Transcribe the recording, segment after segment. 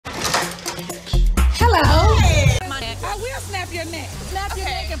your neck. Snap your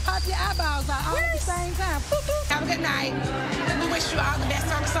neck and pop your eyeballs out all at the same time. Boop, boop. Have a good night. We wish you all the best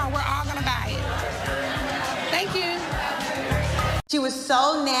on the song. We're all gonna buy it. Thank you. She was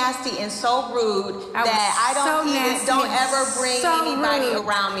so nasty and so rude that I don't ever bring anybody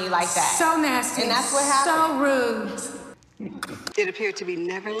around me like that. So nasty. And that's what happened. So rude. It appeared to be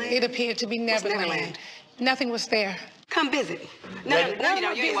Neverland? It appeared to be Neverland. Nothing was there. Come visit. No, you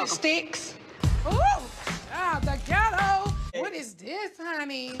ain't welcome. Sticks. Ooh, the ghetto. What is this,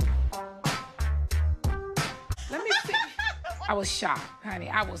 honey? Let me see. I was shocked, honey.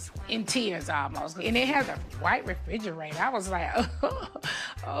 I was in tears almost. And it has a white refrigerator. I was like,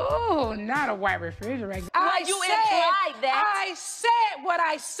 oh, not a white refrigerator. You implied that. I said what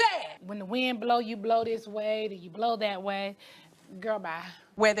I said. When the wind blow, you blow this way, then you blow that way. Girl, bye.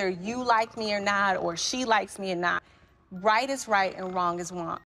 Whether you like me or not, or she likes me or not, right is right and wrong is wrong.